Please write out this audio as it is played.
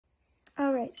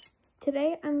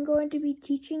Today I'm going to be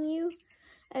teaching you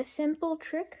a simple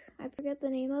trick. I forget the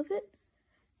name of it.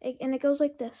 And it goes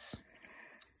like this.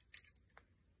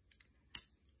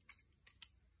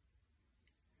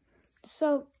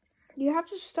 So you have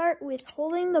to start with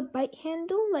holding the bite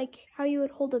handle like how you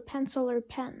would hold a pencil or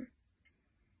pen.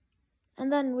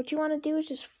 And then what you want to do is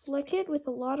just flick it with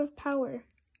a lot of power.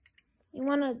 You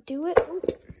want to do it,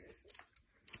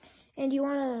 and you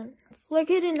want to flick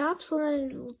it enough so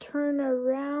that it will turn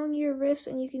around your wrist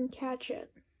and you can catch it.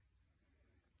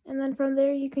 And then from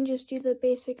there you can just do the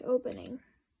basic opening.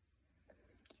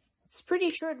 It's a pretty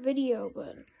short video,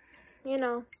 but you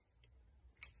know,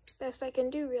 best I can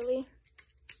do really.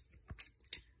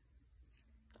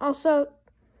 Also,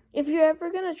 if you're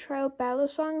ever going to try out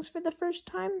Balisongs for the first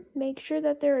time, make sure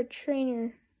that they're a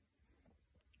trainer.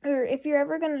 Or if you're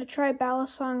ever going to try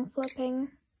Balisong flipping,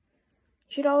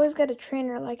 you should always get a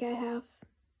trainer like I have.